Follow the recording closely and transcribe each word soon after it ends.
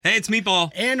Hey, it's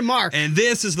Meatball. And Mark. And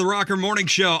this is the Rocker Morning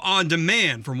Show on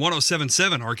demand from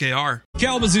 107.7 RKR.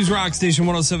 Kalamazoo's Rock Station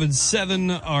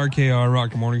 107.7 RKR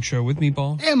Rocker Morning Show with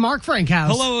Meatball. And Mark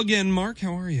Frankhouse. Hello again, Mark.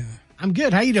 How are you? I'm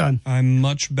good. How you doing? I'm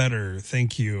much better.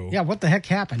 Thank you. Yeah, what the heck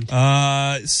happened?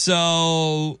 How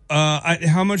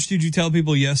much did you tell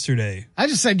people yesterday? I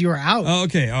just said you were out. Oh,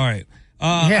 okay. All right.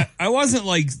 Yeah. I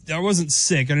wasn't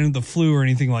sick. I didn't have the flu or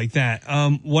anything like that.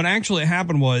 What actually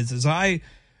happened was I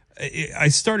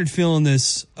started feeling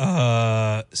this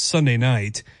Sunday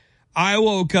night. I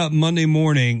woke up Monday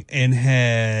morning and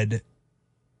had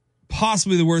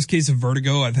possibly the worst case of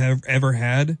vertigo I've ever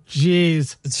had.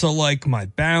 Jeez. So like my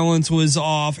balance was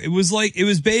off. It was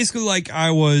basically like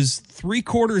I was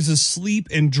 3/4 asleep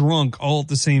and drunk all at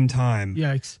the same time.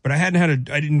 Yikes. But I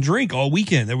didn't drink all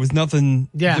weekend. There was nothing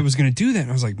that was going to do that.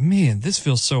 And I was like, man, this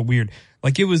feels so weird.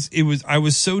 Like I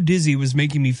was so dizzy, it was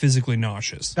making me physically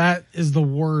nauseous. That is the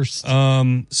worst. So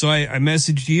I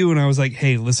messaged you and I was like,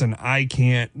 hey, listen, I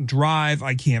can't drive.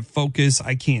 I can't focus.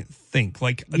 I can't think.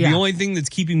 Like the only thing that's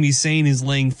keeping me sane is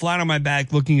laying flat on my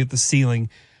back, looking at the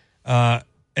ceiling,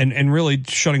 and really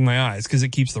shutting my eyes because it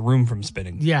keeps the room from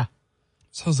spinning. Yeah.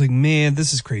 So I was like, man,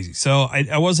 this is crazy. So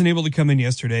I wasn't able to come in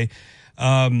yesterday.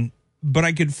 But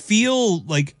I could feel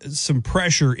like some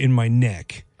pressure in my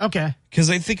neck. Okay.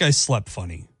 Because I think I slept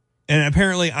funny. And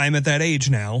apparently I'm at that age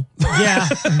now. Yeah,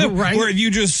 right. Where if you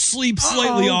just sleep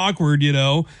slightly awkward,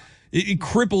 it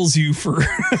cripples you for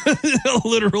a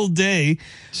literal day.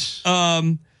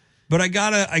 But I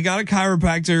got a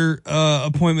chiropractor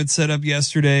appointment set up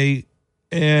yesterday.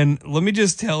 And let me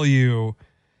just tell you,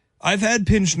 I've had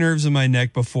pinched nerves in my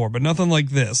neck before, but nothing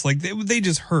like this. Like they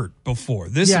just hurt before.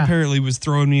 This apparently was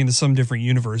throwing me into some different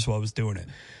universe while I was doing it.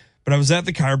 But I was at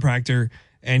the chiropractor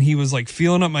and he was like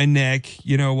feeling up my neck,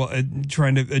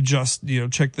 trying to adjust,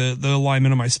 check the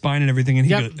alignment of my spine and everything.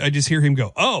 And I just hear him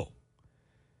go, "Oh."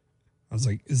 I was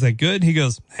like, "Is that good?" He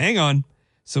goes, "Hang on."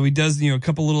 So he does, a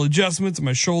couple little adjustments on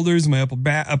my shoulders, my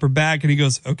upper back. And he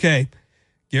goes, "Okay,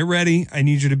 get ready. I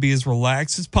need you to be as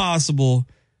relaxed as possible.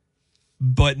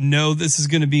 But no, this is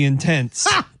going to be intense."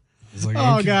 I was like,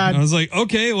 oh, God. I was like,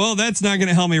 okay, well, that's not going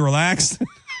to help me relax.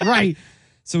 Right.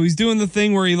 So he's doing the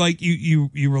thing where you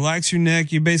relax your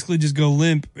neck. You basically just go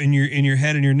limp in your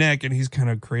head and your neck. And he's kind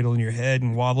of cradling your head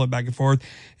and wobbling back and forth.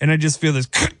 And I just feel this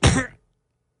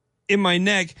in my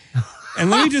neck.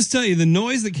 And let me just tell you, the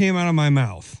noise that came out of my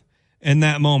mouth in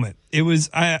that moment, it was,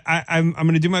 I'm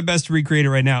going to do my best to recreate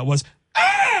it right now. It was,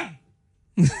 ah!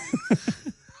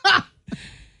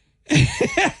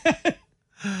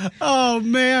 Oh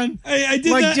man. I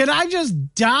did that. Did I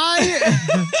just die?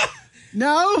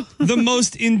 No. The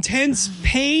most intense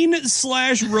pain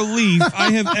 / relief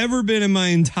I have ever been in my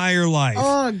entire life.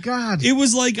 Oh God. It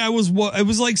was like it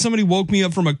was like somebody woke me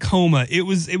up from a coma.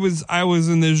 I was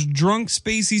in this drunk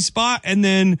spacey spot and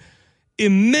then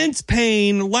immense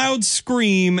pain, loud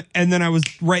scream, and then I was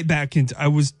right back I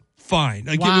was fine.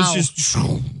 Like It was just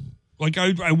like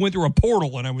I went through a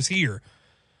portal and I was here.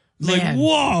 Like,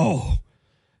 whoa.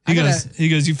 He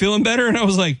goes, "You feeling better?" And I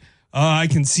was like, I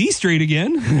can see straight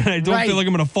again. I don't feel like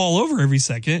I'm going to fall over every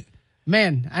second.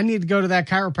 Man, I need to go to that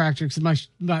chiropractor because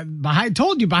I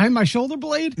told you, behind my shoulder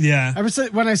blade. Yeah. Ever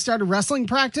since when I started wrestling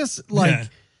practice,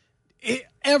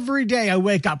 every day I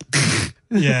wake up.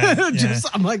 Yeah.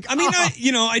 I'm like,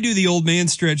 I do the old man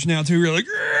stretch now too. You're like,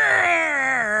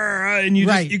 and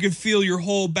you could feel your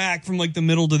whole back from like the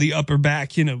middle to the upper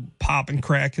back, pop and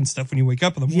crack and stuff when you wake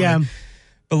up in the morning. Yeah.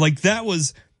 But like that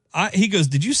was, he goes,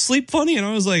 "Did you sleep funny?" And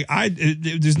I was like,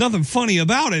 there's nothing funny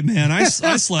about it, man. I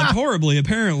slept horribly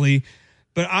apparently,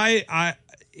 but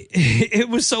it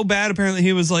was so bad. Apparently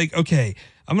he was like, "Okay,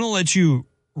 I'm going to let you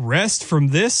rest from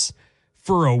this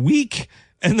for a week.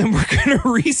 And then we're going to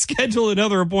reschedule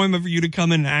another appointment for you to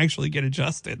come in and actually get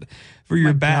adjusted for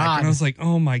your back." God. And I was like,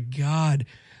 oh my God.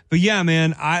 But yeah,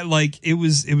 man, it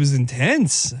was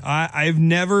intense. I've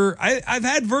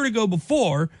had vertigo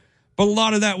before, but a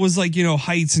lot of that was like,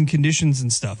 heights and conditions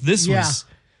and stuff. This was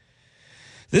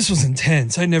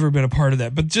intense. I'd never been a part of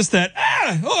that, but just that,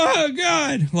 oh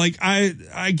God. Like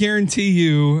I guarantee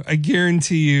you.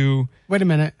 Wait a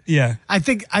minute. Yeah. I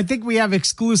think we have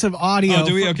exclusive audio. Oh,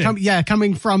 do we? Okay.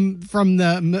 Coming from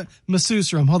the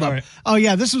masseuse room. Hold on. Right. Oh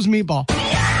yeah, this was Meatball.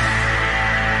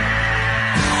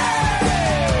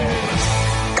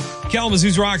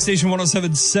 Kalamazoo's Rock Station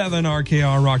 107.7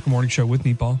 RKR Rock Morning Show with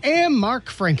Meatball. And Mark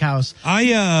Frankhouse.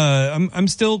 I'm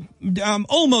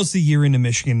almost a year into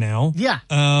Michigan now. Yeah.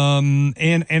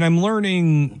 And I'm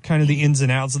learning kind of the ins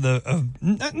and outs of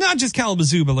not just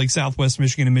Kalamazoo, but like Southwest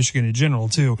Michigan and Michigan in general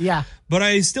too. Yeah. But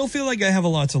I still feel like I have a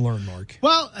lot to learn, Mark.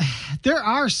 Well, there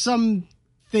are some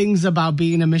things about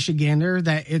being a Michigander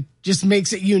that it just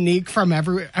makes it unique from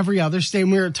every other state.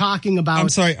 And we were talking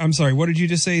about. I'm sorry. What did you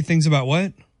just say? Things about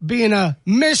what? Being a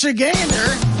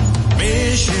Michigander.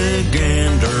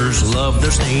 Michiganders love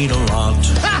their state a lot.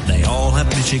 They all have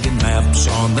Michigan maps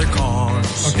on their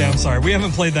cars. Okay, I'm sorry. We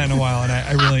haven't played that in a while, and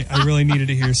I really needed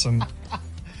to hear some.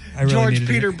 George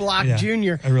Peter Block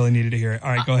Jr. I really needed to hear it. All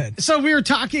right, go ahead. So we were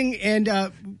talking, and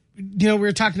we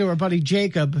were talking to our buddy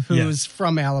Jacob, who is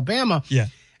from Alabama. Yeah.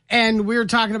 And we were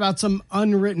talking about some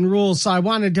unwritten rules. So I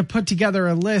wanted to put together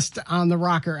a list on the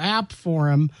Rocker app for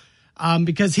him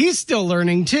because he's still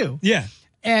learning too. Yeah.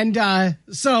 And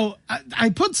so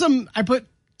I put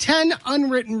 10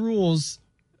 unwritten rules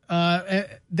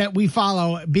that we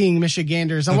follow being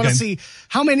Michiganders. I want to see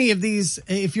how many of these,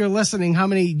 if you're listening, how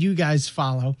many you guys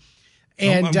follow.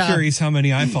 And I'm curious how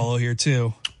many I follow here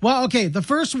too. Well, okay. The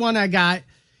first one I got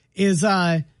is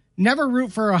never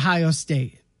root for Ohio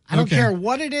State. I don't care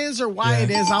what it is or why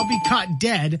it is. I'll be caught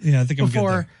dead I think I'm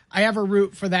before I ever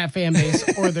root for that fan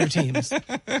base or their teams.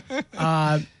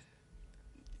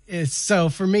 So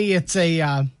for me, it's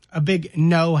a big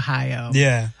no, Ohio.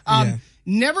 Yeah.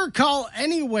 Never call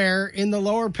anywhere in the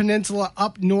Lower Peninsula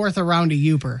up north around a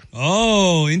Uber.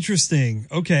 Oh, interesting.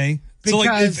 Okay. So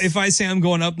like if I say I'm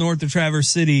going up north to Traverse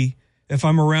City, if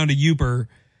I'm around a Uber,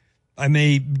 I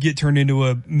may get turned into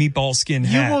a meatball skin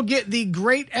hat. You will get the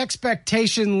great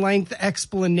expectation length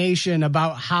explanation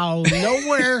about how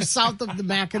nowhere south of the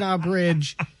Mackinac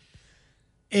Bridge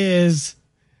is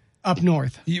up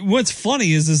north. What's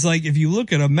funny is like if you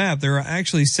look at a map, there are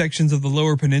actually sections of the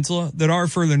Lower Peninsula that are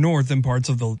further north than parts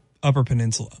of the Upper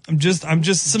Peninsula. I'm just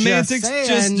semantics.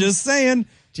 Just saying.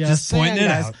 Just pointing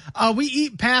it out. We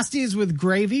eat pasties with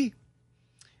gravy.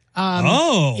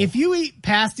 If you eat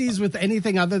pasties with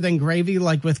anything other than gravy,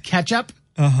 like with ketchup,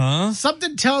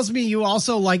 something tells me you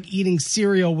also like eating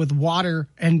cereal with water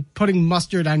and putting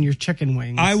mustard on your chicken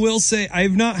wings. I will say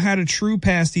I've not had a true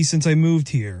pasty since I moved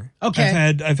here. Okay.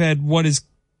 I've had what is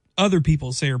other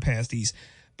people say are pasties,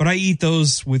 but I eat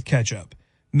those with ketchup.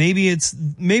 Maybe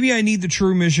I need the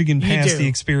true Michigan pasty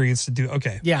experience to do.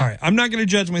 Okay. Yeah. All right. I'm not going to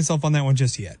judge myself on that one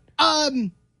just yet.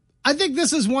 I think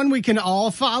this is one we can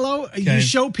all follow. Okay. You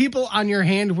show people on your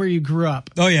hand where you grew up.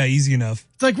 Oh yeah, easy enough.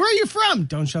 It's like, where are you from?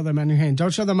 Don't show them on your hand.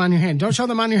 Don't show them on your hand. Don't show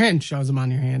them on your hand. Shows them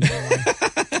on your hand.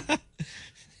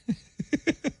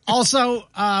 Also,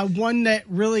 one that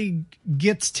really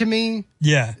gets to me.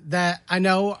 Yeah. That I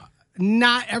know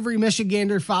not every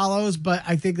Michigander follows, but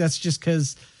I think that's just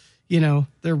because,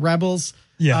 they're rebels.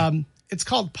 Yeah. It's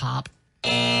called pop.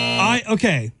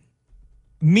 Okay.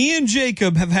 Me and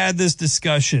Jacob have had this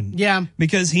discussion. Yeah.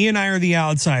 Because he and I are the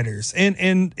outsiders.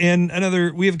 And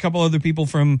we have a couple other people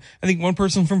I think one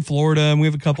person from Florida, and we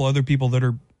have a couple other people that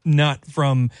are not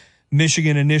from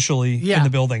Michigan initially in the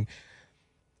building.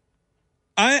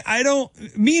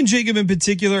 Me and Jacob in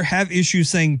particular have issues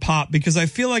saying pop because I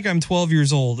feel like I'm 12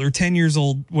 years old or 10 years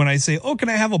old when I say, oh, can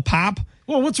I have a pop?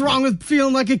 Well, what's wrong with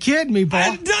feeling like a kid, meatball?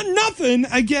 I've done nothing,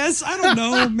 I guess. I don't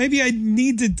know. Maybe I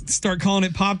need to start calling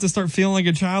it pop to start feeling like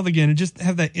a child again and just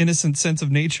have that innocent sense of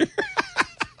nature.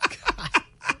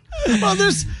 Well,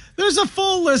 there's a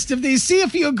full list of these. See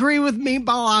if you agree with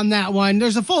meatball on that one.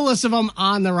 There's a full list of them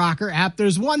on the Rocker app.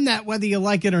 There's one that, whether you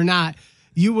like it or not,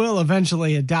 you will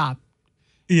eventually adopt.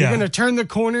 Yeah. You're going to turn the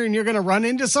corner and you're going to run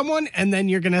into someone and then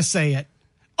you're going to say it.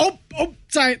 Oh,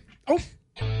 sorry. Oh.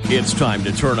 It's time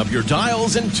to turn up your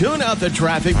dials and tune out the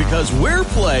traffic because we're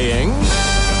playing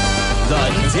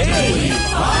the Daily 5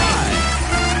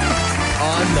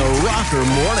 on the Rocker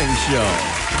Morning Show.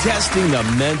 Testing the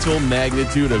mental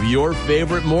magnitude of your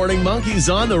favorite morning monkeys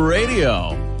on the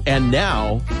radio. And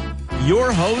now,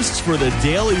 your hosts for the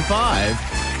Daily 5,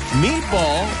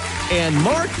 Meatball and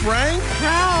Mark Frank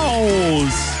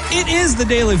House. It is the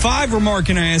Daily 5 where Mark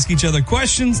and I ask each other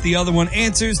questions. The other one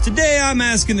answers. Today I'm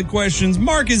asking the questions.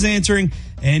 Mark is answering,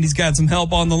 and he's got some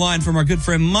help on the line from our good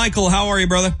friend Michael. How are you,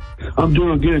 brother? I'm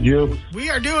doing good, Joe. We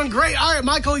are doing great. All right,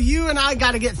 Michael, you and I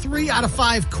got to get 3 out of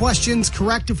 5 questions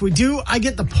correct. If we do, I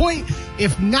get the point.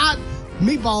 If not,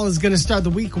 Meatball is going to start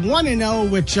the week 1-0,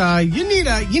 which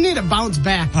you need a bounce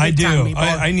back. I do.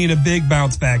 I need a big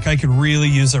bounce back. I could really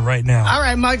use it right now. All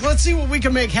right, Mike, let's see what we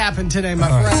can make happen today, my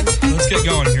friend. Right, let's get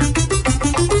going here.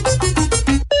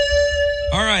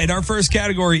 All right, our first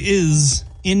category is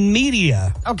in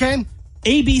media. Okay.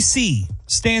 ABC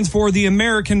stands for the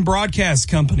American Broadcast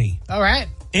Company. All right.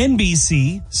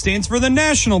 NBC stands for the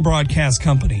National Broadcast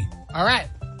Company. All right.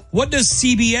 What does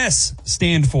CBS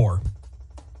stand for?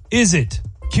 Is it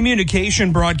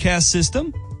Communication Broadcast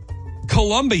System,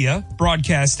 Columbia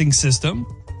Broadcasting System,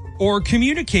 or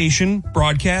Communication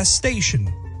Broadcast Station?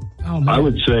 Oh, man. I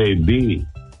would say B.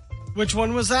 Which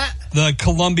one was that? The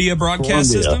Columbia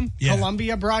Broadcast System? Yeah.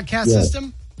 Columbia Broadcast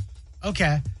System?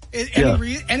 Okay.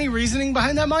 Any reasosoning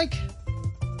behind that, Mike?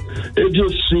 It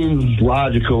just seems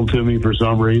logical to me for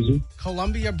some reason.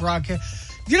 Columbia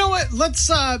Broadcast. You know what? Let's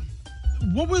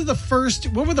what were the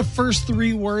first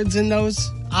 3 words in those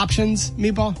options,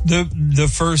 Meatball?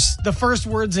 The first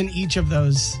words in each of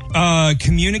those.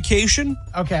 Communication.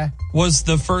 Okay. Was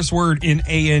the first word in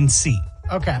ANC.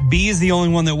 Okay. B is the only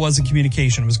one that wasn't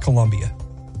communication. It was Columbia.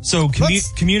 So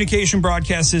Communication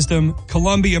Broadcast System,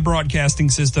 Columbia Broadcasting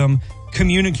System,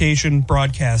 Communication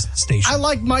Broadcast Station. I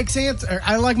like Mike's answer.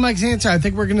 I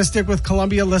think we're going to stick with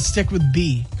Columbia. Let's stick with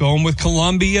B. Going with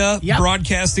Columbia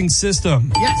Broadcasting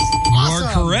System. Yes. Awesome. You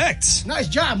are correct. Nice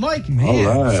job, Mike. Man,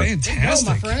 all right. fantastic.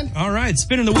 Go, my friend. All right,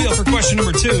 spinning the wheel for question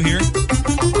number 2 here.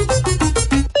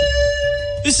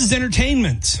 This is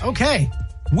entertainment. Okay.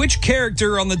 Which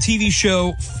character on the TV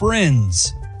show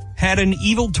Friends had an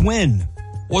evil twin?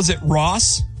 Was it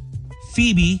Ross,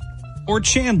 Phoebe, or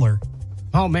Chandler?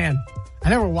 Oh, man. I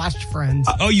never watched Friends.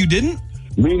 Oh, you didn't?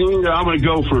 Me neither. I'm going to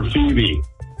go for Phoebe.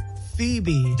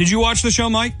 Phoebe. Did you watch the show,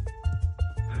 Mike?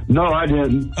 No, I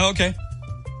didn't. Oh, okay.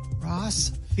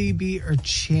 Ross, Phoebe, or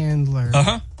Chandler?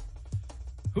 Uh-huh.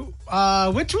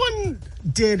 Which one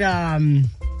did,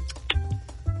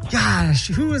 gosh,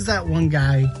 who was that one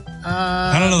guy?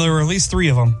 I don't know. There were at least 3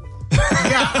 of them.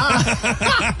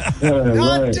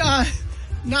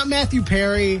 Not Matthew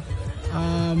Perry.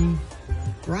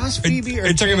 Ross, Phoebe,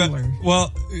 or Chandler?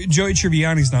 Joey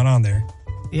Tribbiani's not on there.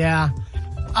 Yeah.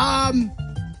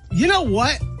 You know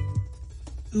what?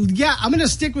 Yeah, I'm going to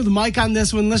stick with Mike on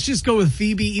this one. Let's just go with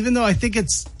Phoebe, even though I think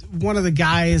it's one of the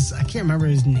guys. I can't remember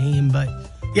his name, but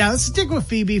yeah, let's stick with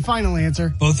Phoebe. Final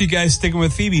answer. Both you guys sticking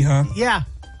with Phoebe, huh? Yeah.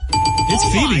 It's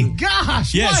Phoebe. Oh my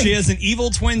gosh. Yeah, Mike. she has an evil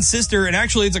twin sister, and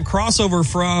actually it's a crossover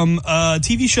from a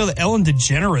TV show that Ellen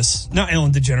DeGeneres. Not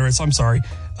Ellen DeGeneres, I'm sorry.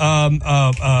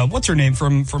 What's her name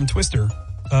from Twister?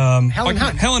 Helen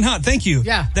Hunt. Helen Hunt, thank you.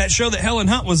 Yeah. That show that Helen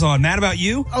Hunt was on, Mad About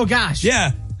You? Oh gosh.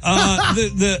 Yeah.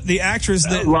 The actress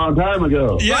that... A long time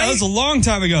ago. Yeah, Right? It was a long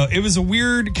time ago. It was a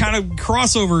weird kind of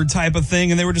crossover type of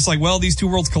thing, and they were just like, well, these 2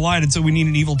 worlds collided, so we need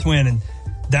an evil twin, and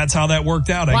that's how that worked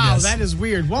out, I guess. Wow, that is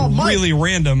weird. Well, Mike, really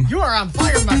random. you are on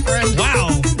fire, my friend. Wow.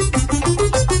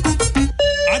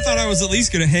 I thought I was at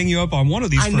least going to hang you up on one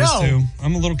of these I first know. 2.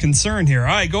 I'm a little concerned here. All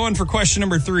right, going for question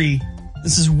number 3.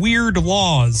 This is weird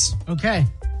laws. Okay.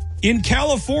 In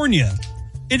California,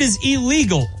 it is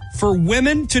illegal for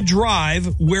women to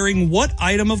drive wearing what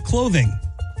item of clothing?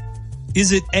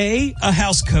 Is it A, a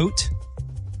house coat,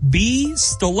 B,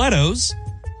 stilettos,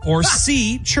 or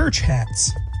C, church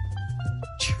hats?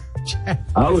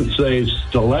 I would say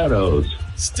stilettos.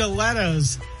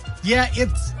 Stilettos. Yeah,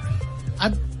 it's...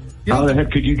 How the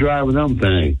heck could you drive with them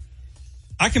things?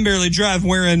 I can barely drive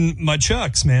wearing my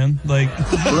Chucks, man. Like,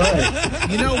 Right.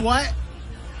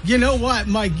 You know what,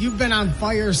 Mike? You've been on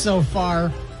fire so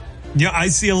far. yeah, I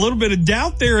see a little bit of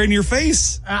doubt there in your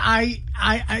face.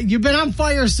 You've been on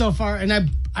fire so far,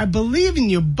 and I believe in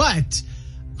you, but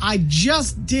I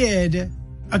just did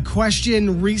a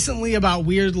question recently about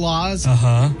weird laws.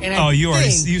 Uh-huh. And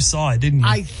you saw it, didn't you?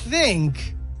 I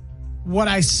think what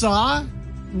I saw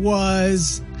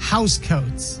was house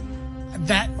coats.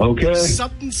 Okay.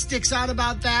 Something sticks out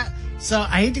about that. So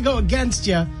I hate to go against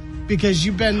you because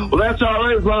you've been... Well, that's all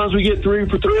right as long as we get 3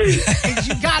 for 3.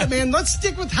 You got it, man. Let's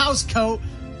stick with house coat,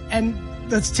 and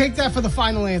let's take that for the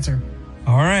final answer.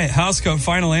 All right, house coat,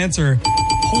 final answer.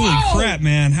 Holy crap,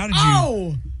 man. How did you...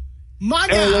 Oh, my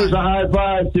Hey, there's a God. high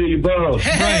five to you both.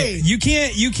 Hey. Right.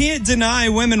 You can't deny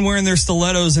women wearing their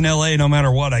stilettos in LA no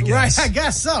matter what, I guess. Right, I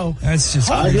guess so. That's just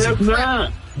I crazy. guess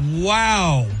not.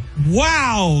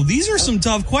 Wow. These are some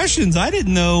tough questions. I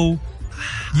didn't know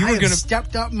you were I have going to...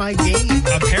 stepped up my game.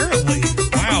 Apparently.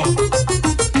 Wow.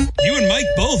 You and Mike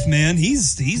both, man.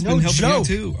 He's No been helping joke. out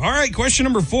too. All right, question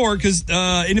number 4, because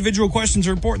individual questions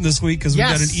are important this week because we've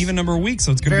got an Yes. even number of weeks,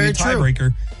 so it's going to be a Very true.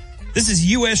 tiebreaker. This is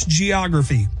U.S.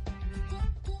 geography.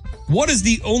 What is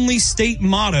the only state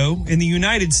motto in the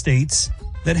United States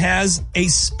that has a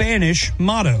Spanish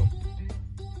motto?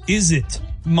 Is it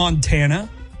Montana,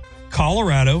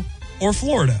 Colorado, or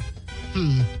Florida?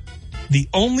 The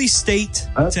only state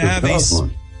That's to a have tough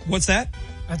one. What's that?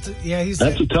 That's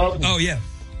a tough one. Oh, yeah.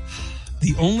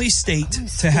 The only state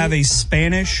to have a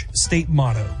Spanish state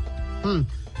motto.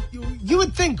 You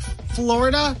would think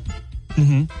Florida.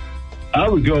 I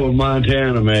would go with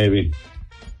Montana, maybe.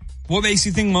 What makes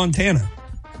you think Montana?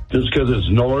 Just because it's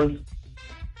north.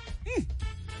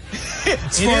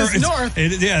 north.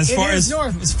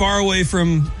 As far away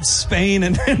from Spain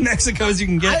and Mexico as you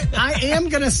can get. I am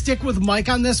going to stick with Mike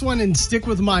on this one and stick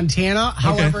with Montana.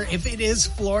 However, if it is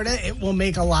Florida, it will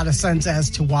make a lot of sense as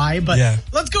to why. But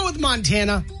let's go with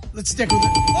Montana. Let's stick with it.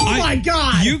 Oh, my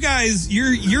God. You guys,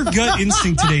 your gut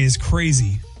instinct today is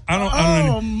crazy. I don't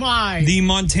know. Oh, my. The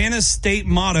Montana state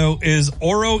motto is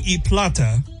Oro y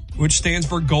Plata, which stands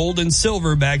for gold and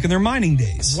silver back in their mining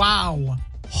days. Wow.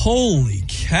 Holy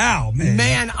cow, man.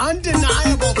 Man,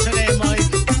 undeniable today, Mike.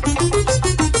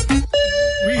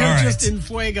 We are just in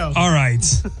fuego. All right.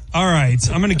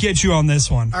 I'm going to get you on this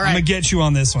one. All right. I'm going to get you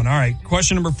on this one. All right.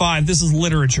 Question number 5. This is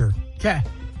literature. Okay.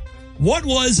 What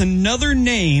was another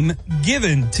name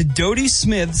given to Dodie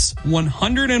Smith's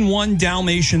 101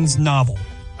 Dalmatians novel?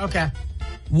 Okay.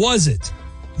 Was it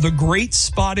The Great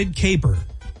Spotted Caper,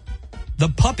 The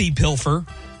Puppy Pilfer,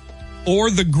 or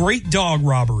The Great Dog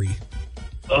Robbery?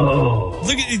 Oh.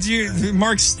 Look at you.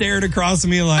 Mark stared across at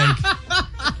me like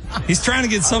he's trying to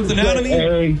get something out of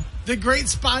me. The Great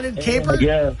Spotted Caper?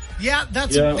 Yeah,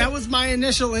 that was my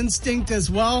initial instinct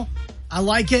as well. I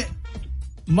like it.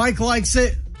 Mike likes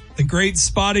it. The Great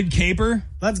Spotted Caper?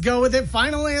 Let's go with it.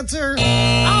 Final answer.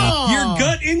 Oh! Your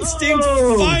gut instinct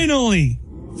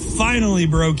finally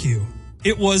broke you.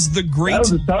 It was the Great... That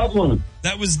was a tough one.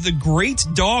 That was The Great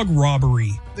Dog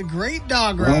Robbery. The Great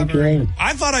Dog Robbery. Okay.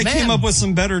 I thought I came up with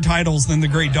some better titles than The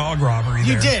Great Dog Robbery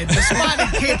there. You did. The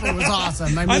Spotted Caper was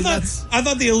awesome. I mean, I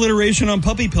thought the alliteration on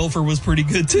Puppy Pilfer was pretty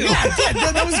good, too. Yeah, it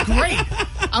did. That was great.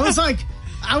 I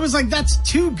was like, that's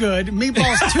too good.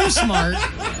 Meatball's too smart.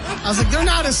 I was like, they're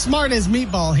not as smart as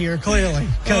Meatball here, clearly.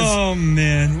 Oh,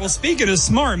 man. Well, speaking of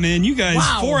smart, man, you guys,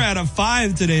 4 out of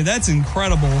 5 today. That's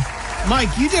incredible.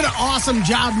 Mike, you did an awesome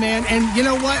job, man. And you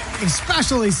know what?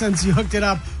 Especially since you hooked it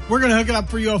up, we're going to hook it up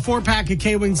for you. A 4-pack of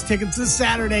K-Wings tickets this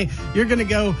Saturday. You're going to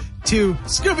go to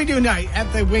Scooby-Doo Night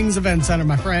at the Wings Event Center,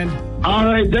 my friend. All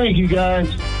right. Thank you,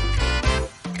 guys.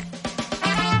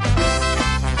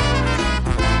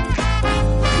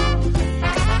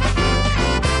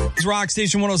 Rock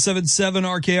Station 107.7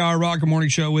 RKR Rocker Morning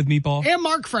Show with Meatball and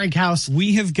Mark Frankhouse.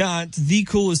 We have got the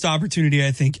coolest opportunity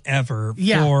I think ever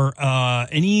for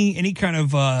any kind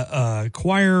of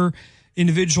choir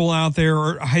individual out there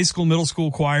or high school, middle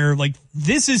school choir. Like,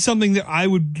 this is something that I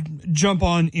would jump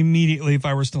on immediately if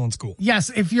I were still in school. Yes,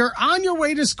 if you're on your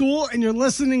way to school and you're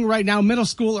listening right now, middle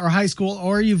school or high school,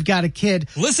 or you've got a kid,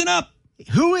 listen up.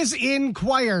 Who is in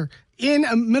choir in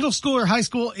a middle school or high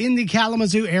school in the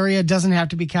Kalamazoo area? Doesn't have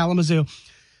to be Kalamazoo.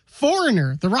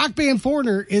 Foreigner, the rock band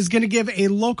Foreigner, is going to give a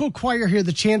local choir here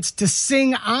the chance to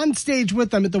sing on stage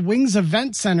with them at the Wings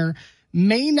Event Center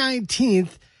May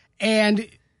 19th. And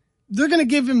they're going to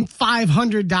give him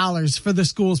 $500 for the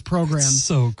school's program. That's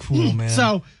so cool, man.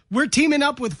 So we're teaming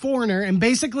up with Foreigner. And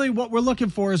basically what we're looking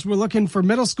for is we're looking for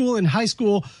middle school and high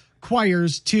school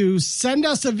choirs to send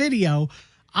us a video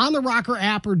on the Rocker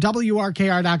app or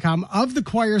WRKR.com of the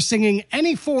choir singing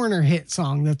any Foreigner hit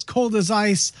song. That's Cold as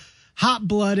Ice, Hot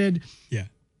Blooded. Yeah.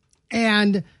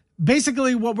 And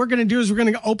basically what we're going to do is we're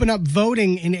going to open up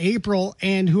voting in April,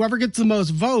 and whoever gets the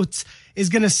most votes is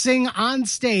going to sing on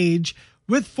stage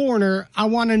with Foreigner, I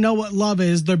Want to Know What Love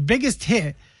Is, their biggest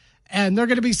hit. And they're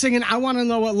going to be singing I Want to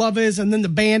Know What Love Is, and then the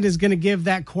band is going to give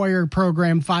that choir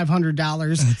program $500.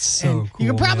 That's so and cool.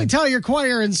 You can probably tell your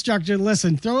choir instructor,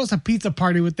 listen, throw us a pizza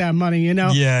party with that money, you know?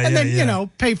 And then, you know,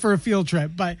 pay for a field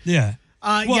trip. But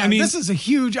I mean, this is a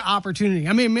huge opportunity.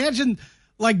 I mean, imagine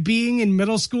like being in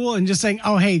middle school and just saying,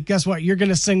 oh, hey, guess what? You're going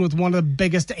to sing with one of the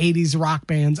biggest 80s rock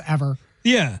bands ever.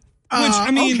 Yeah. Which,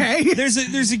 I mean,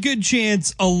 there's a good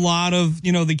chance a lot of,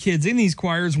 you know, the kids in these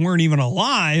choirs weren't even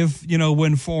alive, you know,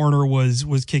 when Foreigner was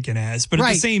kicking ass. But at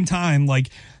the same time,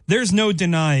 like, there's no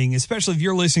denying, especially if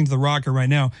you're listening to the Rocker right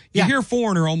now, you hear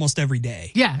Foreigner almost every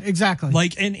day. Yeah, exactly.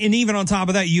 Like, and even on top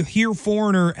of that, you hear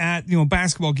Foreigner at, you know,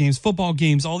 basketball games, football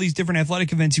games, all these different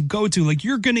athletic events you go to. Like,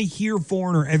 you're going to hear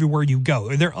Foreigner everywhere you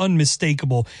go. They're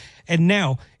unmistakable. And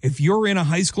now, if you're in a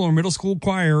high school or middle school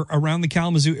choir around the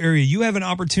Kalamazoo area, you have an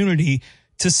opportunity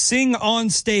to sing on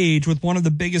stage with one of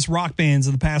the biggest rock bands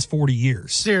of the past 40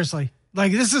 years. Seriously.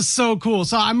 Like, this is so cool.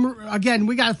 So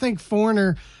we got to thank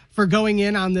Foreigner for going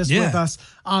in on this with us.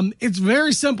 It's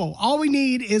very simple. All we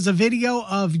need is a video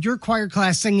of your choir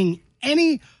class singing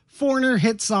any Foreigner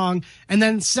hit song, and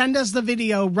then send us the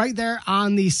video right there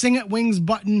on the Sing It Wings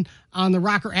button on the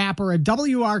Rocker app or at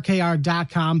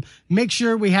WRKR.com. Make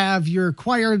sure we have your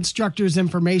choir instructor's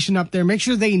information up there. Make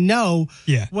sure they know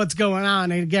what's going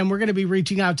on. And again, we're going to be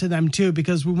reaching out to them too,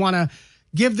 because we want to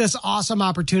give this awesome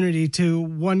opportunity to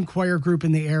one choir group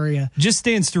in the area. Just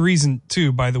stands to reason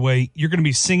too, by the way, you're going to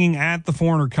be singing at the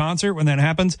Foreigner concert when that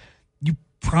happens. You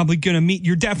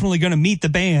you're definitely going to meet the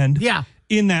band. Yeah.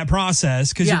 In that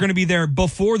process, because Yeah. you're going to be there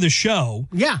before the show.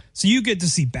 Yeah. So you get to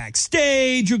see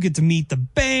backstage, you'll get to meet the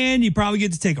band, you probably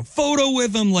get to take a photo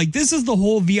with them. Like, this is the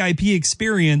whole VIP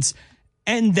experience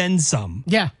and then some.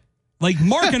 Yeah. Like,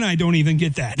 Mark and I don't even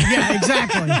get that. Yeah,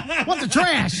 exactly. What the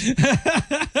trash?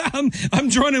 I'm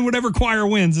joining whatever choir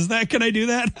wins. Can I do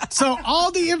that? So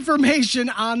all the information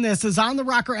on this is on the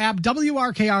Rocker app,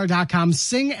 WRKR.com.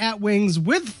 Sing at Wings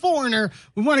with Foreigner.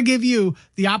 We want to give you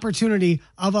the opportunity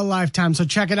of a lifetime. So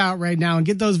check it out right now and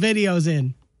get those videos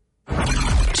in.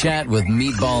 Chat with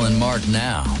Meatball and Mark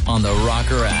now on the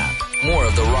Rocker app. More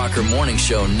of the Rocker Morning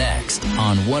Show next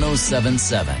on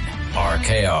 107.7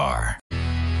 RKR.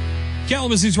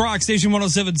 Kalamazoo's Rock Station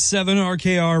 107.7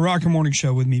 RKR Rocker Morning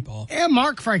Show with Meatball. And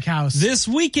Mark Frankhouse. This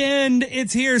weekend,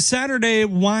 it's here. Saturday,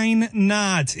 Why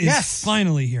Not? It's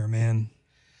finally here, man.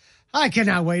 I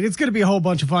cannot wait. It's going to be a whole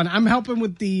bunch of fun. I'm helping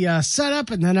with the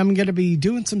setup, and then I'm going to be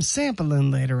doing some sampling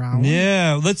later on.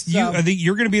 Yeah, I think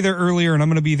you're going to be there earlier, and I'm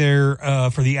going to be there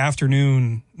for the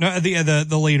afternoon. No,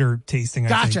 the later tasting.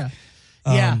 Gotcha. I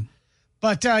think. Yeah.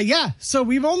 But so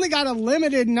we've only got a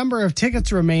limited number of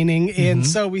tickets remaining, and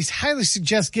so we highly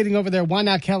suggest getting over there,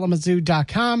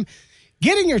 whynotkalamazoo.com,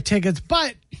 getting your tickets.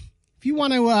 But if you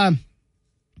want to,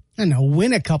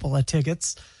 win a couple of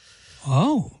tickets.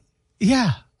 Oh.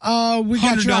 Yeah. We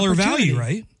got $100 value,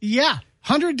 right? Yeah.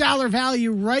 $100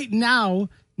 value right now,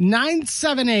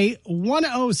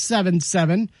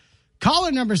 978-1077.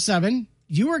 Caller number 7,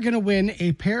 you are going to win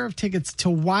a pair of tickets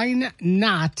to Why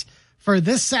Not for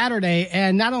this Saturday.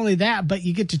 And not only that, but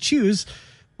you get to choose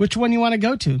which one you want to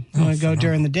go to. You want to go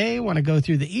during the day, want to go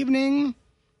through the evening?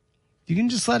 You can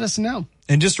just let us know.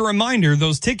 And just a reminder,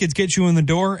 those tickets get you in the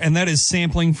door, and that is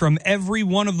sampling from every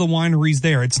one of the wineries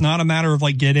there. It's not a matter of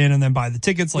like get in and then buy the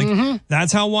tickets. Like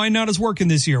that's how Why Not is working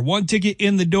this year. One ticket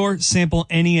in the door, sample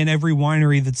any and every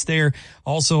winery that's there.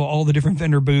 Also, all the different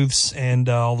vendor booths and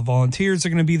all the volunteers are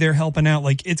going to be there helping out.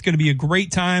 Like, it's going to be a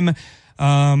great time.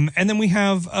 And then we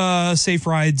have safe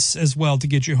rides as well to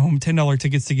get you home. $10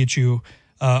 tickets to get you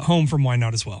home from Why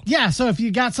Not as well. Yeah, so if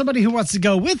you got somebody who wants to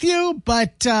go with you,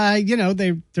 but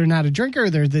they're not a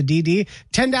drinker, they're the DD,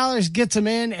 $10 gets them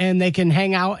in, and they can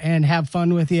hang out and have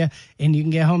fun with you, and you can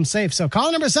get home safe. So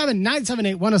call number 7,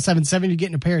 978-1077. You're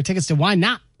getting a pair of tickets to Why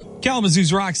Not.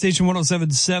 Kalamazoo's Rock Station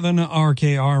 107.7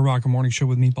 RKR Rocker Morning Show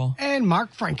with Meatball and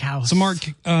Mark Frankhouse. So Mark,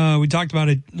 we talked about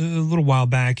it a little while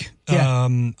back. Yeah.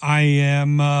 I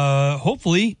am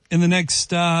hopefully in the next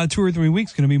 2 or 3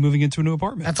 weeks going to be moving into a new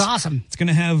apartment. That's awesome. It's going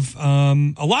to have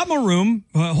a lot more room,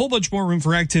 a whole bunch more room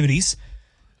for activities.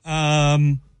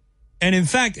 And in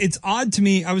fact, it's odd to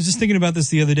me. I was just thinking about this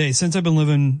the other day. Since I've been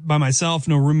living by myself,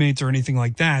 no roommates or anything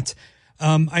like that,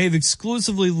 I have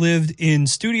exclusively lived in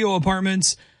studio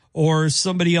apartments or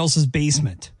somebody else's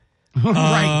basement.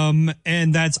 Right.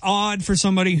 And that's odd for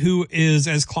somebody who is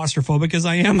as claustrophobic as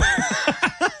I am.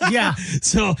 Yeah.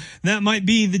 So that might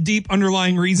be the deep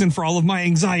underlying reason for all of my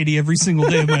anxiety every single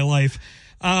day of my life.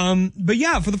 But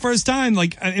yeah, for the first time,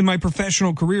 like in my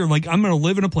professional career, like I'm going to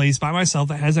live in a place by myself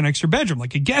that has an extra bedroom,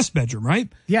 like a guest bedroom, right?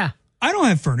 Yeah. I don't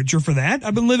have furniture for that.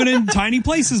 I've been living in tiny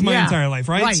places my entire life,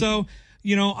 right? So,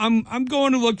 I'm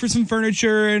going to look for some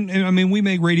furniture and I mean, we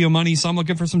make radio money, so I'm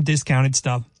looking for some discounted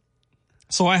stuff.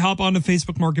 So I hop onto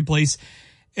Facebook Marketplace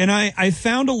and I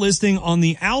found a listing on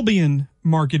the Albion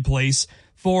Marketplace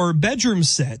for bedroom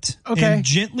set and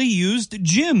gently used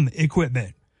gym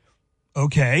equipment.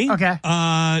 Okay.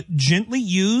 Gently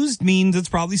used means it's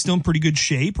probably still in pretty good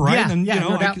shape, right? Yeah, and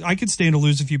no doubt. I could stand to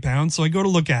lose a few pounds, so I go to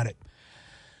look at it.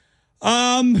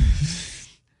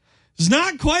 It's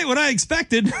not quite what I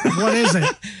expected. What is it?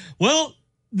 Well,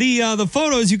 the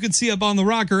photos you can see up on the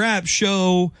Rocker app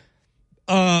show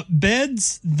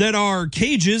beds that are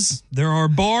cages. There are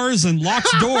bars and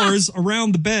locked doors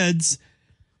around the beds.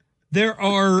 There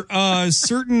are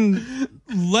certain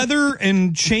leather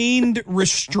and chained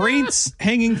restraints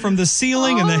hanging from the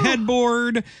ceiling and the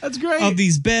headboard. That's great. Of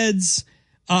these beds.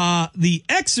 The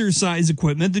exercise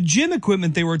equipment, the gym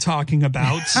equipment they were talking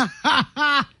about.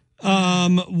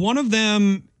 One of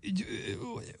them,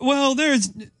 well,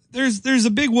 there's a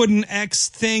big wooden X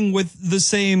thing with the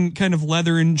same kind of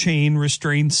leather and chain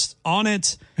restraints on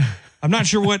it. I'm not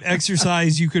sure what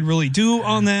exercise you could really do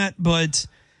on that, but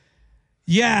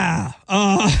yeah,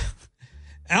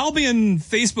 Albion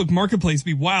Facebook Marketplace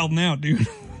be wild now, dude.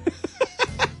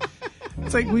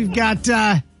 It's like we've got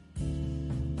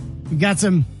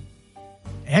some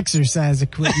exercise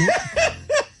equipment.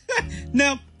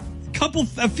 Now,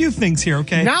 a few things here,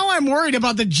 okay? Now I'm worried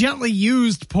about the gently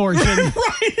used portion.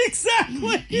 Right,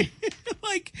 exactly.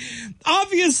 like,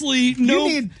 obviously, no.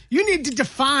 You need to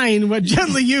define what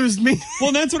gently used means.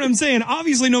 Well, that's what I'm saying.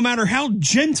 Obviously, no matter how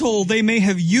gentle they may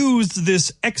have used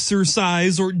this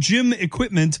exercise or gym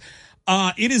equipment,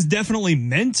 it is definitely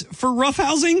meant for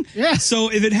roughhousing. Yeah.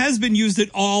 So if it has been used at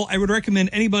all, I would recommend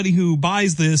anybody who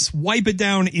buys this wipe it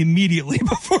down immediately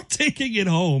before taking it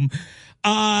home.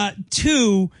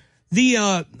 2,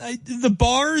 the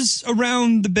bars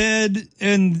around the bed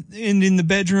and in the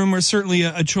bedroom are certainly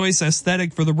a choice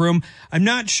aesthetic for the room. I'm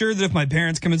not sure that if my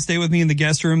parents come and stay with me in the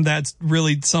guest room, that's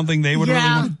really something they would really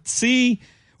want to see,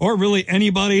 or really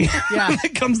anybody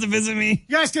that comes to visit me.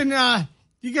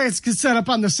 You guys can set up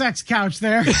on the sex couch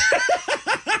there.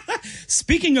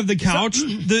 Speaking of the couch,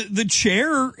 the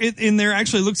chair in there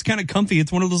actually looks kind of comfy.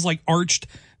 It's one of those like arched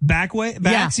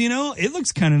backs, you know? It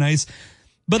looks kind of nice.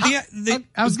 But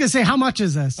I was going to say, how much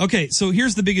is this? Okay, so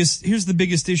here's the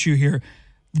biggest issue here.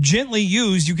 Gently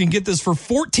used, you can get this for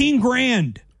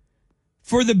 $14,000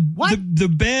 for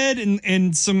the bed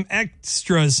and some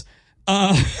extras.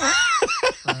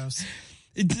 Gross.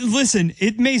 Listen,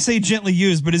 it may say gently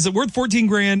used, but is it worth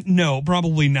 $14,000? No,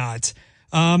 probably not.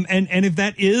 And if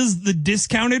that is the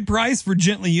discounted price for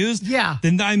gently used,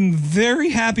 then I'm very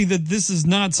happy that this is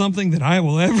not something that I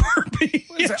will ever be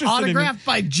interested autographed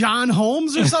by John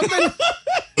Holmes or something?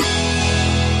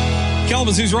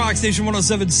 Kalamazoo's Rock Station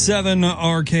 107.7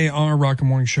 RKR Rocker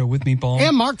Morning Show with me, Paul.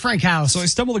 And Mark Frankhouse. So I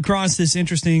stumbled across this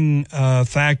interesting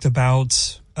fact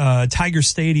about Tiger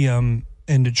Stadium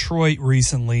in Detroit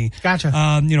recently. Gotcha.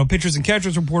 Pitchers and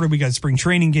catchers reported we got spring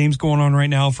training games going on right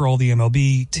now for all the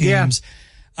MLB teams.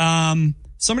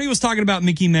 Somebody was talking about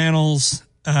Mickey Mantle's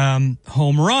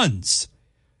home runs,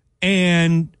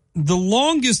 and the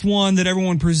longest one that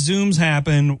everyone presumes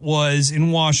happened was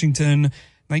in Washington,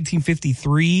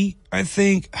 1953, I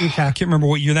think. Okay. I can't remember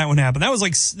what year that one happened. That was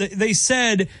like, they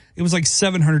said it was like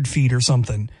 700 feet or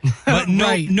something, but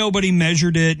nobody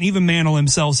measured it. And even Mantle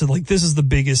himself said, like, this is the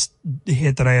biggest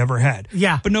hit that I ever had.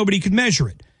 Yeah. But nobody could measure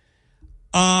it.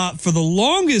 For the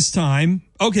longest time,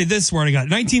 okay, this is where I got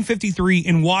it. 1953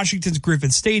 in Washington's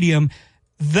Griffith Stadium.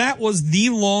 That was the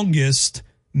longest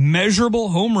measurable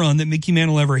home run that Mickey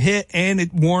Mantle ever hit, and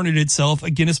it warranted itself a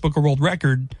Guinness Book of World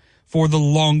Record for the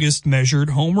longest measured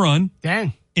home run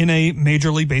in a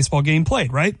Major League Baseball game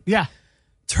played, right? Yeah.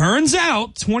 Turns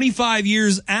out 25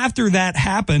 years after that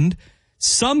happened,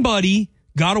 somebody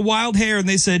got a wild hair and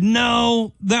they said,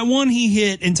 no, that one he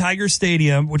hit in Tiger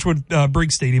Stadium, which was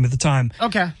Briggs Stadium at the time.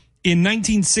 Okay. In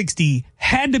 1960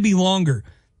 had to be longer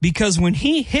because when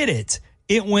he hit it,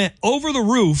 it went over the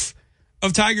roof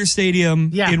of Tiger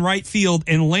Stadium in right field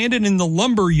and landed in the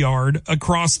lumber yard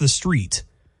across the street.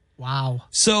 Wow.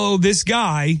 So this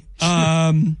guy,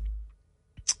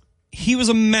 he was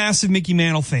a massive Mickey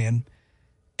Mantle fan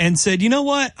and said, you know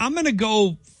what? I'm going to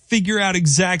go figure out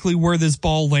exactly where this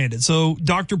ball landed. So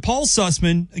Dr. Paul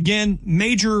Sussman, again,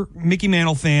 major Mickey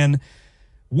Mantle fan,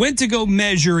 went to go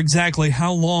measure exactly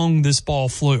how long this ball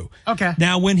flew. Okay.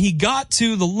 Now, when he got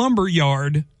to the lumber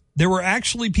yard, there were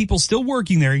actually people still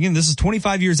working there. Again, this is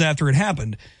 25 years after it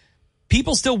happened.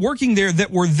 People still working there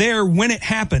that were there when it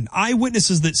happened.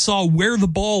 Eyewitnesses that saw where the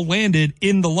ball landed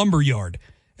in the lumber yard,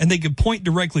 and they could point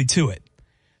directly to it.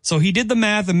 So he did the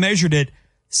math and measured it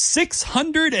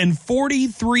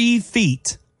 643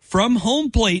 feet from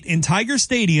home plate in Tiger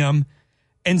Stadium.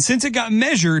 And since it got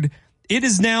measured, it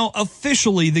is now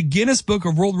officially the Guinness Book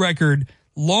of World Record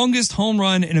longest home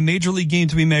run in a major league game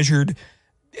to be measured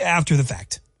after the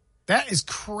fact. That is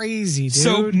crazy, dude.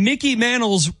 So Mickey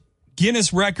Mantle's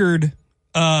Guinness record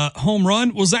home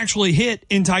run was actually hit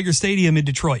in Tiger Stadium in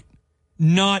Detroit,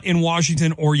 not in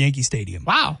Washington or Yankee Stadium.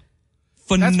 Wow.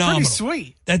 Phenomenal. That's pretty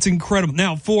sweet. That's incredible.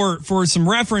 Now, for some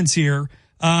reference here,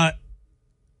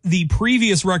 the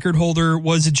previous record holder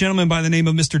was a gentleman by the name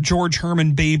of Mr. George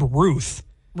Herman Babe Ruth.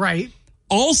 Right.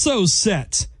 Also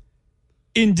set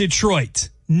in Detroit,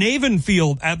 Navin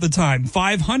Field at the time,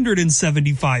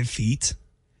 575 feet.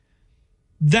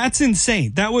 That's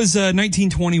insane. That was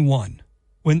 1921.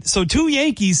 So two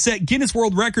Yankees set Guinness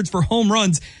World Records for home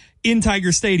runs in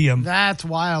Tiger Stadium. That's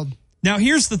wild. Now,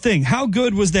 here's the thing. How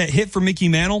good was that hit for Mickey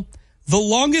Mantle? The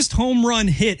longest home run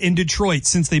hit in Detroit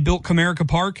since they built Comerica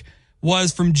Park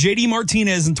was from J.D.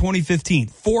 Martinez in 2015,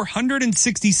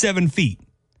 467 feet.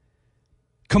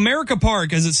 Comerica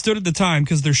Park, as it stood at the time,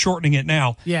 because they're shortening it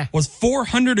now, was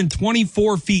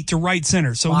 424 feet to right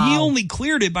center. So he only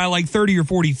cleared it by like 30 or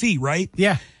 40 feet, right?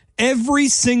 Yeah. Every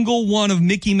single one of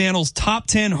Mickey Mantle's top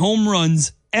 10 home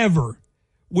runs ever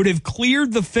would have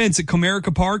cleared the fence at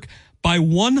Comerica Park by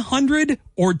 100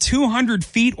 or 200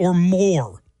 feet or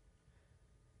more.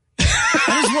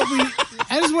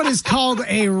 That is what is called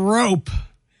a rope.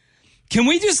 Can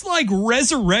we just like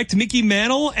resurrect Mickey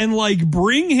Mantle and like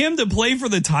bring him to play for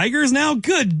the Tigers now?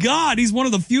 Good God, he's one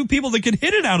of the few people that can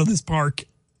hit it out of this park.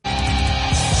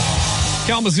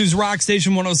 Kalamazoo's Rock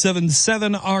Station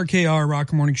 107.7 RKR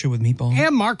Rocker Morning Show with Meatball.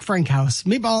 And Mark Frankhouse.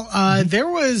 Meatball,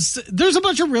 there's a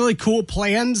bunch of really cool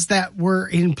plans that were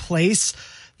in place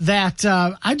that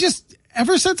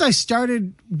ever since I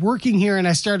started working here and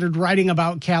I started writing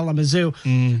about Kalamazoo,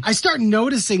 I start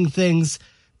noticing things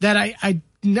that I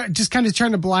just kind of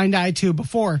turned a blind eye to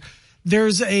before.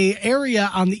 There's a area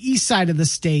on the east side of the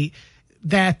state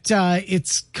that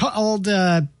it's called,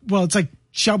 it's like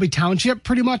Shelby Township,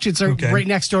 pretty much. It's right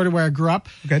next door to where I grew up.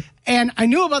 Okay. And I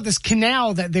knew about this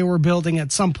canal that they were building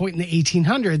at some point in the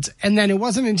 1800s. And then it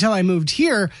wasn't until I moved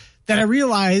here that I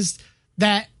realized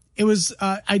that it was,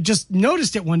 I just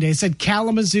noticed it one day. It said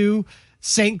Kalamazoo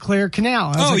St. Clair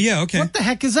Canal. I was okay. What the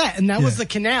heck is that? And that was the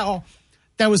canal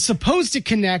that was supposed to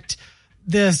connect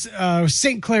this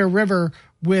St. Clair River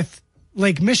with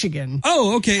Lake Michigan.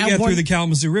 Oh, okay. Through the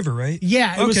Kalamazoo River, right?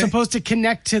 Yeah, it was supposed to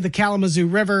connect to the Kalamazoo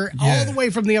River all the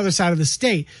way from the other side of the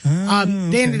state.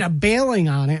 They ended up bailing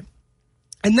on it.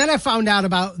 And then I found out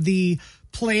about the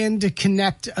plan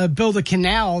to build a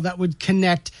canal that would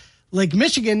connect Lake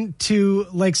Michigan to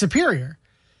Lake Superior.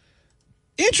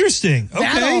 Interesting. Okay.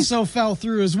 That also fell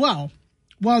through as well.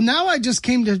 Well, now I just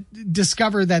came to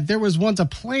discover that there was once a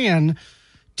plan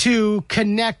to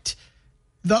connect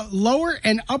the lower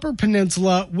and upper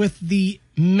peninsula with the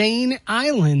main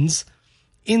islands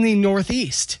in the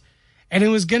Northeast. And it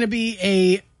was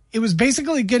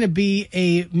basically going to be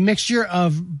a mixture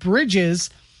of bridges,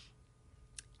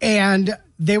 and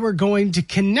they were going to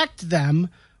connect them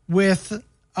with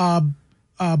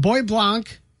Bois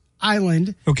Blanc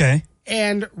Island. Okay.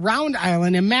 And Round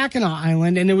Island and Mackinac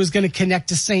Island, and it was going to connect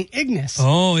to St. Ignace.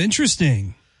 Oh,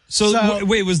 interesting. So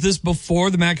wait, was this before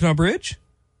the Mackinac Bridge?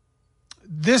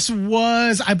 This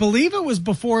was, I believe it was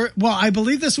before, I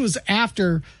believe this was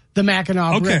after the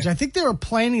Mackinac Bridge. I think they were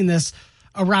planning this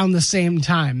around the same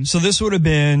time. So this would have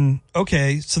been,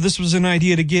 so this was an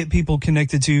idea to get people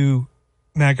connected to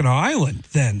Mackinac Island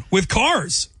then, with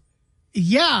cars.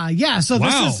 Yeah. So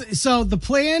so the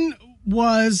plan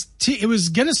was it was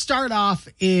going to start off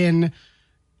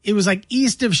it was like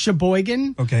east of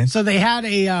Sheboygan. Okay. So they had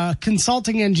a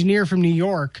consulting engineer from New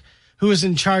York who was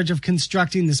in charge of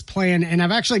constructing this plan. And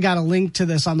I've actually got a link to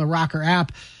this on the Rocker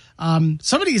app.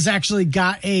 Somebody's actually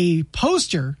got a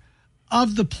poster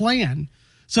of the plan.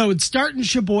 So it would start in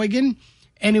Sheboygan,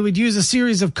 and it would use a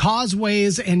series of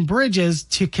causeways and bridges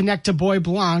to connect to Bois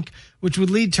Blanc, which would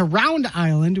lead to Round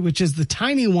Island, which is the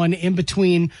tiny one in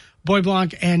between Bois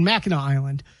Blanc and Mackinac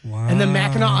Island. Wow. And then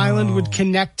Mackinac Island would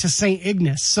connect to St.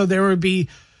 Ignace. So there would be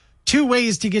two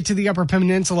ways to get to the Upper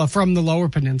Peninsula from the Lower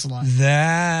Peninsula.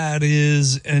 That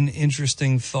is an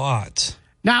interesting thought.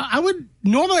 Now,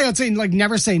 I'd say like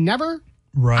never say never.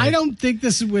 Right. I don't think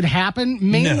this would happen.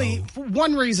 For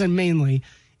one reason,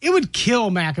 it would kill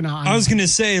Mackinac Island. I was going to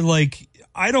say,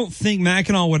 I don't think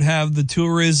Mackinac would have the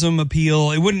tourism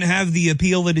appeal. It wouldn't have the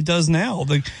appeal that it does now.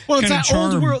 It's that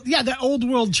charm. Old world, that old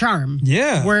world charm.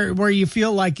 Yeah. Where you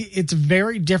feel like it's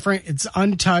very different. It's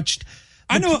untouched.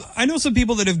 I know some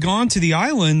people that have gone to the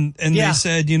island and they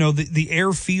said, the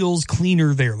air feels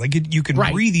cleaner there. Like you can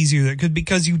breathe easier there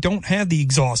because you don't have the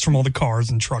exhaust from all the cars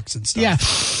and trucks and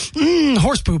stuff. Yeah.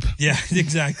 Horse poop. Yeah,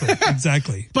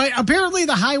 exactly. But apparently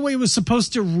the highway was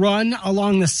supposed to run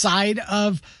along the side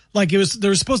of, there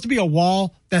was supposed to be a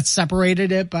wall that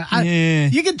separated it. But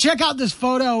you can check out this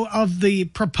photo of the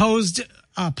proposed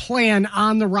plan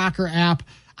on the Rocker app.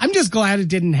 I'm just glad it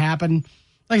didn't happen.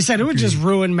 Like I said, it would just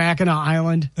ruin Mackinac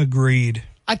Island. Agreed.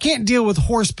 I can't deal with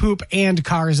horse poop and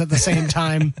cars at the same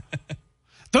time.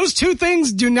 Those two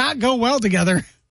things do not go well together.